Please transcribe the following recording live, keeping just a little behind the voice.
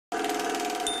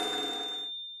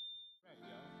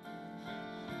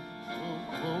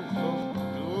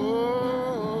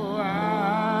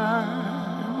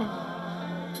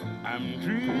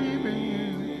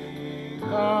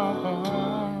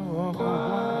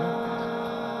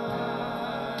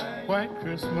White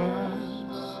Christmas,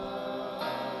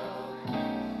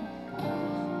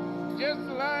 just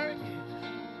like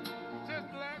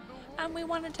We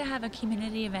wanted to have a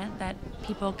community event that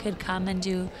people could come and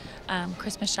do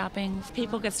Christmas shopping.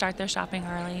 People could start their shopping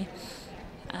early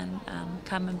and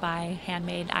come and buy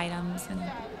handmade items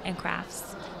and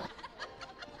crafts.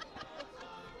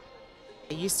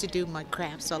 I used to do my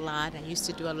crafts a lot. I used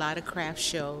to do a lot of craft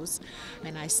shows,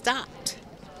 and I stopped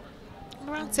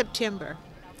around September.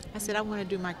 I said I want to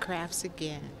do my crafts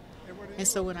again. And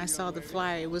so when I saw the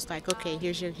flyer, it was like, okay,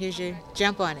 here's your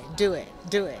jump on it, do it,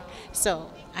 do it.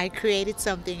 So I created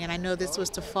something, and I know this was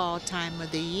the fall time of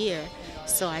the year,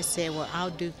 so I said, well, I'll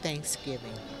do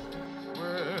Thanksgiving.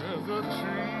 where the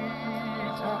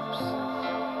treetops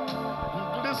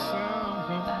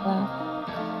glisten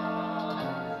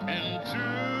and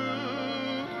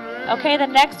children Okay, the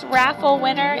next raffle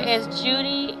winner is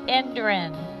Judy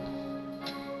Indren.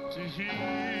 to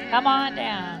hear Come on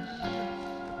down.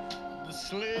 the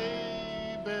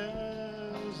sleigh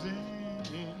bells in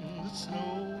the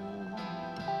snow.